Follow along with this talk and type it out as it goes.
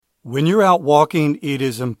When you're out walking, it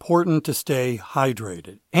is important to stay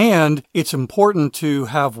hydrated. And it's important to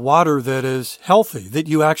have water that is healthy, that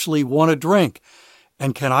you actually want to drink.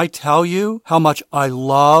 And can I tell you how much I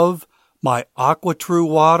love my AquaTrue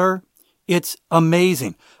water? It's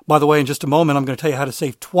amazing. By the way, in just a moment, I'm going to tell you how to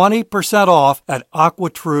save 20% off at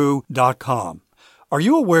aquatrue.com. Are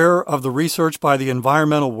you aware of the research by the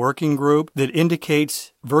Environmental Working Group that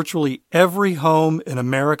indicates virtually every home in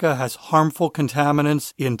America has harmful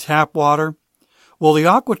contaminants in tap water? Well, the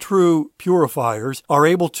AquaTrue purifiers are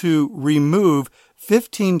able to remove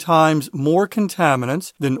 15 times more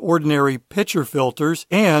contaminants than ordinary pitcher filters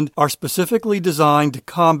and are specifically designed to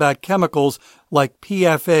combat chemicals like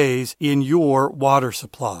PFAS in your water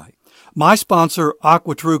supply. My sponsor,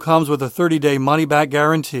 AquaTrue, comes with a 30-day money-back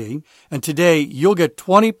guarantee, and today you'll get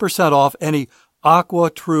 20% off any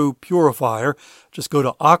AquaTrue purifier. Just go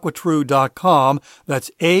to aquatrue.com.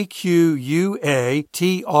 That's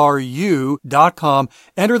AQUATRU.com.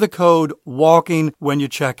 Enter the code WALKING when you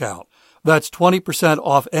check out. That's 20%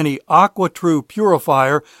 off any AquaTrue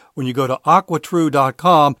purifier when you go to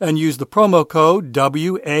aquatrue.com and use the promo code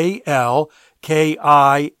WALKING.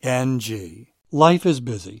 Life is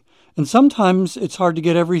busy, and sometimes it's hard to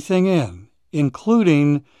get everything in,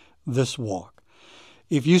 including this walk.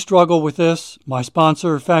 If you struggle with this, my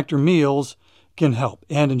sponsor, Factor Meals, can help.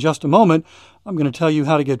 And in just a moment, I'm going to tell you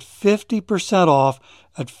how to get 50% off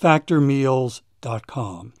at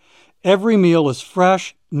factormeals.com. Every meal is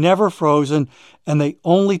fresh, never frozen, and they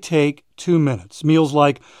only take 2 minutes. Meals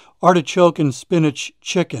like artichoke and spinach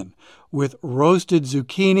chicken with roasted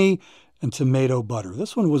zucchini and tomato butter.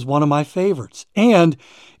 This one was one of my favorites. And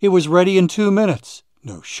it was ready in 2 minutes.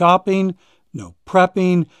 No shopping, no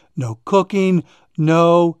prepping, no cooking,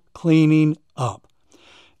 no cleaning up.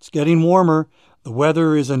 It's getting warmer. The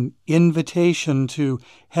weather is an invitation to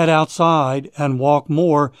head outside and walk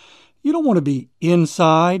more. You don't want to be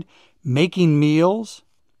inside making meals.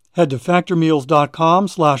 Head to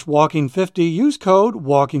factormeals.com/walking50. Use code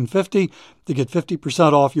WALKING50 to get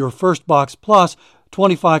 50% off your first box plus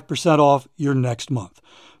 25% off your next month.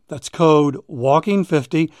 That's code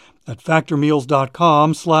WALKING50 at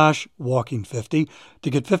factormeals.com/walking50 to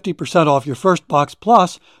get 50% off your first box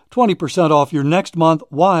plus 20% off your next month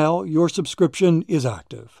while your subscription is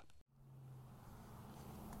active.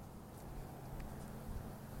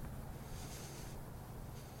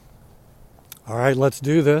 All right, let's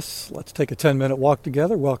do this. Let's take a 10-minute walk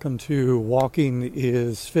together. Welcome to Walking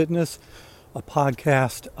is Fitness, a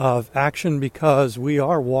podcast of action because we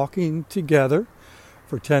are walking together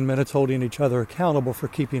for 10 minutes, holding each other accountable for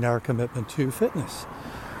keeping our commitment to fitness.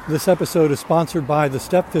 This episode is sponsored by the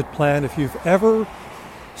StepFit Plan. If you've ever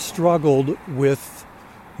struggled with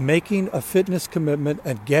making a fitness commitment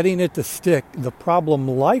and getting it to stick, the problem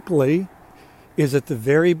likely is at the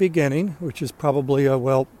very beginning, which is probably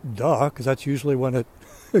because that's usually when it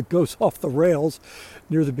goes off the rails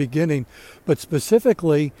near the beginning. But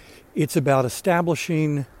specifically, it's about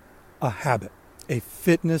establishing a habit, a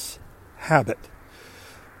fitness habit,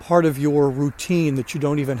 part of your routine that you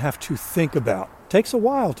don't even have to think about. It takes a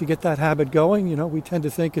while to get that habit going. You know, we tend to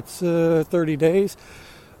think it's 30 days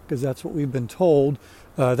because that's what we've been told.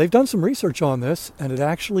 They've done some research on this, and it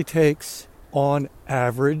actually takes, on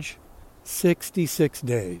average, 66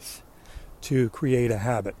 days to create a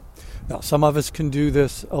habit. Now, some of us can do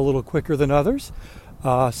this a little quicker than others.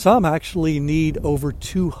 Some actually need over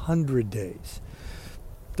 200 days.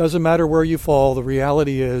 Doesn't matter where you fall. The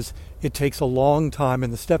reality is it takes a long time,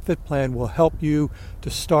 and the StepFit Plan will help you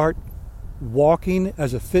to start walking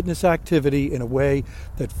as a fitness activity in a way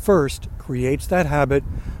that first creates that habit,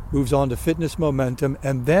 moves on to fitness momentum,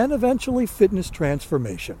 and then eventually fitness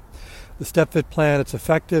transformation. The StepFit Plan, it's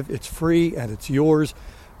effective, it's free, and it's yours.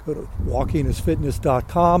 Go to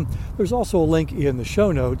walkingisfitness.com. There's also a link in the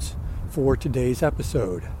show notes for today's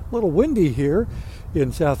episode. A little windy here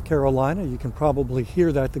in South Carolina. You can probably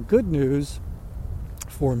hear that. The good news,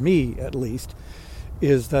 for me at least,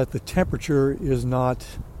 is that the temperature is not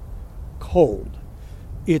cold.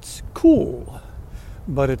 It's cool,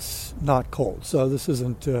 but it's not cold. So this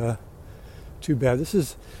isn't too bad. This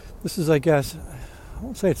is, I guess, I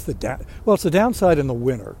won't say it's it's the downside in the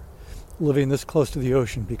winter, living this close to the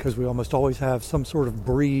ocean, because we almost always have some sort of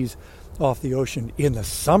breeze off the ocean. In the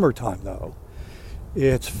summertime, though,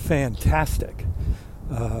 it's fantastic,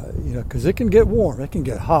 because it can get warm, it can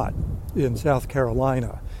get hot in South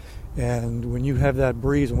Carolina, and when you have that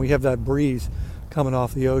breeze, and we have that breeze coming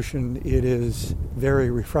off the ocean, it is very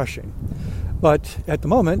refreshing. But at the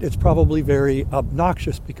moment, it's probably very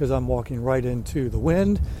obnoxious because I'm walking right into the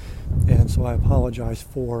wind. And so I apologize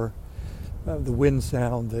for the wind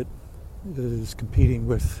sound that is competing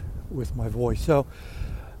with my voice. So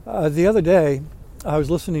the other day, I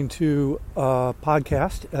was listening to a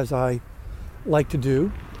podcast, as I like to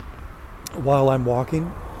do while I'm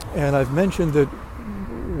walking, and I've mentioned that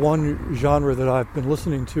one genre that I've been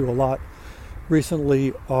listening to a lot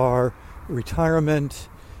recently are retirement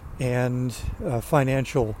and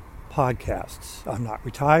financial podcasts. I'm not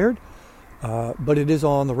retired, but it is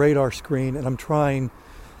on the radar screen, and I'm trying,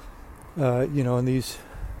 in these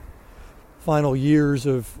final years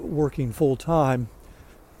of working full time,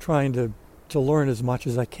 trying to learn as much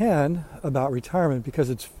as I can about retirement, because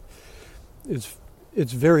it's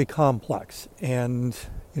very complex, and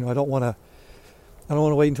I don't want to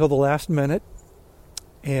wait until the last minute,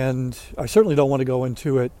 and I certainly don't want to go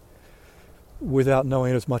into it without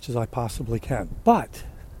knowing as much as I possibly can. But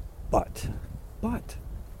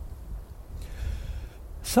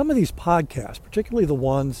some of these podcasts, particularly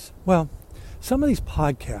some of these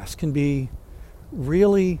podcasts can be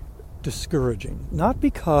really discouraging, not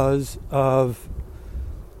because of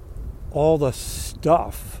all the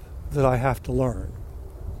stuff that I have to learn.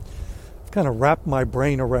 I've kind of wrapped my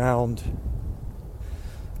brain around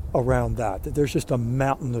that there's just a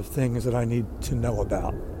mountain of things that I need to know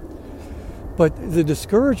about. But the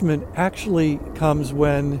discouragement actually comes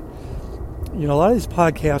when, a lot of these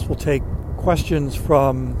podcasts will take questions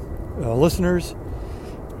from listeners,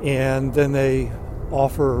 and then they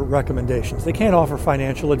offer recommendations. They can't offer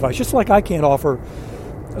financial advice, just like I can't offer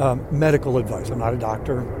medical advice. I'm not a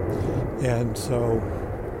doctor. And so,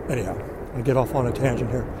 anyhow, I get off on a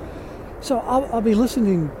tangent here. So I'll be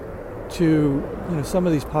listening to some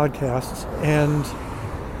of these podcasts, and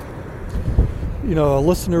a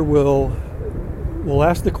listener will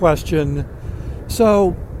ask the question,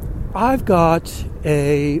 so I've got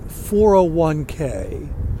a 401k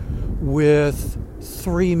with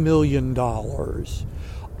 $3 million.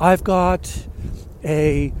 I've got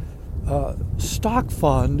a stock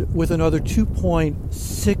fund with another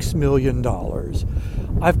 $2.6 million.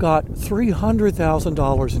 I've got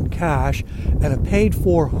 $300,000 in cash and a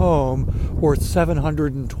paid-for home worth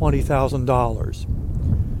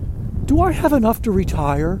 $720,000. Do I have enough to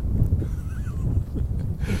retire?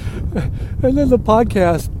 And then the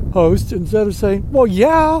podcast host, instead of saying, well,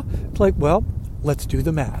 yeah, it's like, well, let's do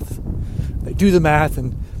the math. They do the math,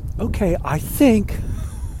 and okay, I think,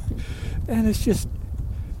 and it's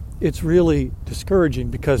really discouraging,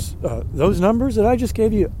 because those numbers that I just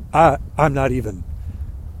gave you, I'm not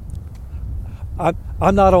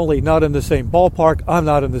only not in the same ballpark, I'm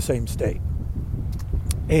not in the same state.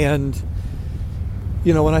 And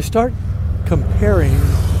when I start comparing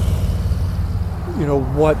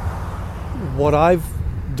what I've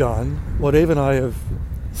done, what Ava and I have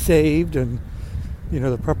saved, and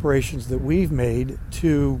the preparations that we've made,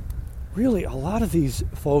 to really a lot of these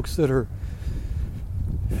folks that are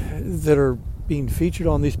being featured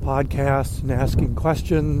on these podcasts and asking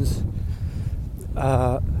questions,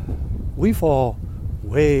 we fall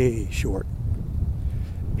way short.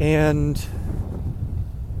 And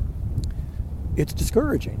it's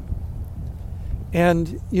discouraging.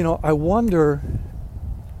 And, I wonder,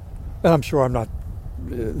 and I'm sure I'm not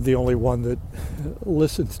the only one that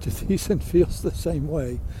listens to these and feels the same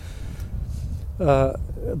way,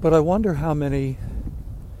 but I wonder how many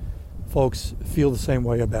folks feel the same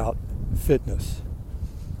way about fitness.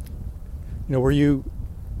 Where you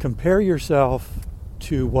compare yourself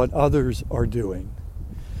to what others are doing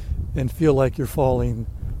and feel like you're falling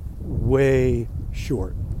way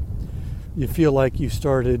short. You feel like you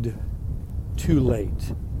started too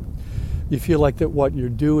late. You feel like that what you're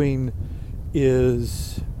doing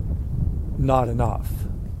is not enough.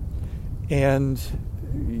 And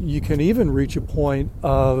you can even reach a point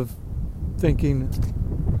of thinking,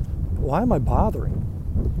 why am I bothering?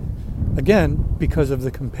 Again, because of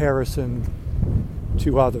the comparison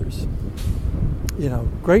to others.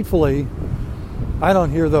 Gratefully, I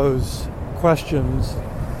don't hear those questions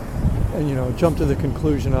and, jump to the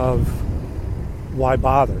conclusion of why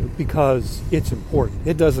bother, because it's important.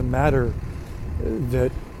 It doesn't matter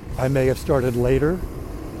that I may have started later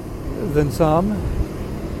than some.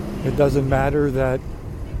 It doesn't matter that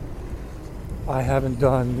I haven't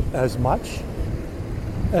done as much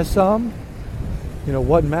as some.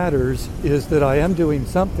 What matters is that I am doing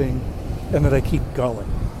something, and that I keep going,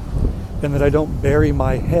 and that I don't bury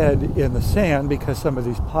my head in the sand because some of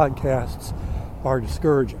these podcasts are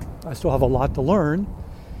discouraging. I still have a lot to learn,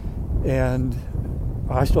 and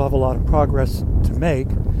I still have a lot of progress to make.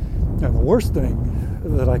 And the worst thing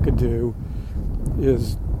that I could do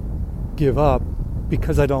is give up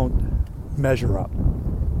because I don't measure up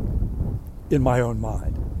in my own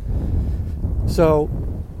mind. So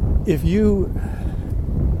if you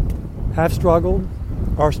have struggled,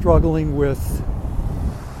 are struggling with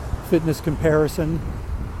fitness comparison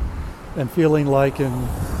and feeling like in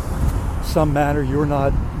some manner you're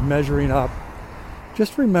not measuring up,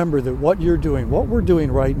 just remember that what you're doing, what we're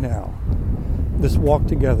doing right now, this walk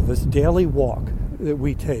together, this daily walk that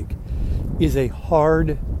we take, is a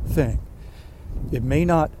hard thing. It may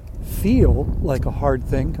not feel like a hard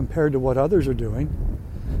thing compared to what others are doing,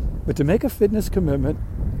 but to make a fitness commitment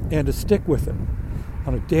and to stick with it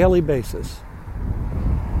on a daily basis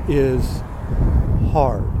is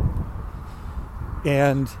hard.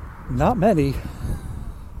 And not many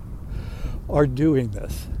are doing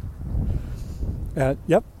this.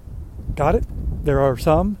 Yep, got it. There are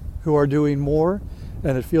some who are doing more,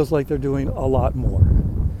 and it feels like they're doing a lot more.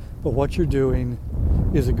 But what you're doing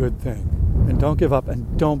is a good thing. And don't give up,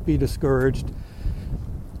 and don't be discouraged,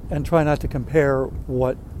 and try not to compare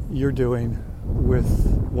what you're doing with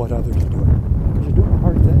what others are doing, because you're doing a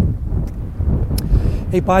hard thing.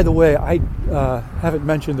 Hey, by the way, I haven't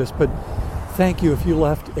mentioned this, but thank you if you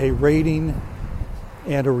left a rating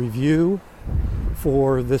and a review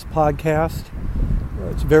for this podcast.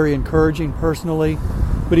 It's very encouraging personally,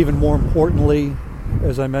 but even more importantly,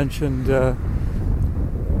 as I mentioned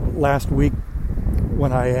last week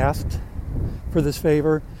when I asked for this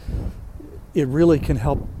favor, it really can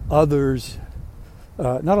help others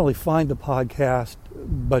not only find the podcast,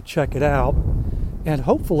 but check it out, and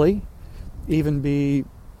hopefully even be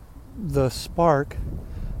the spark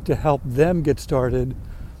to help them get started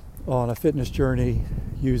on a fitness journey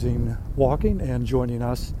using walking and joining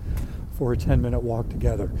us for a 10-minute walk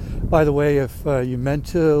together. By the way, if you meant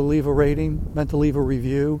to leave a rating, meant to leave a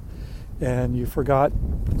review, and you forgot,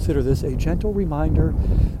 consider this a gentle reminder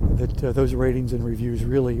that those ratings and reviews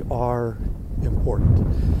really are important.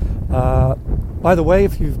 By the way,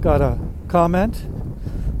 if you've got a comment,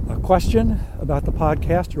 a question about the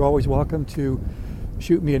podcast, you're always welcome to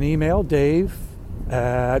shoot me an email,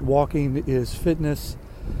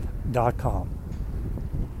 dave@walkingisfitness.com.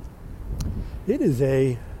 It is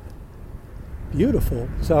a beautiful,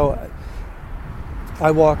 so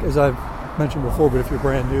I walk, as I've mentioned before, but if you're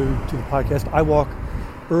brand new to the podcast, I walk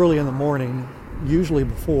early in the morning, usually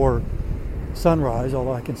before sunrise,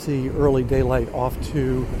 although I can see early daylight off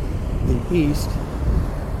to the east,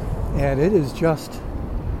 and it is just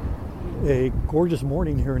a gorgeous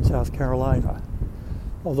morning here in South Carolina.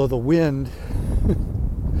 Although the wind,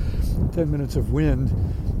 10 minutes of wind,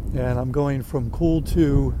 and I'm going from cool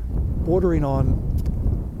to bordering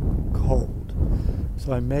on cold.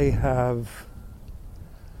 So I may have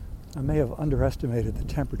underestimated the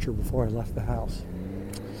temperature before I left the house.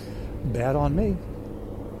 Bad on me.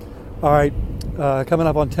 All right, coming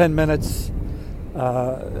up on 10 minutes,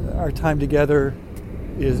 our time together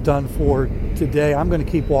is done for today. I'm going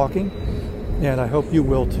to keep walking, and I hope you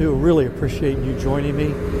will too. Really appreciate you joining me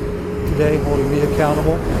today, holding me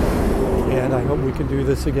accountable, and I hope we can do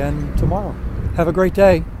this again tomorrow. Have a great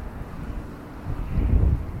day.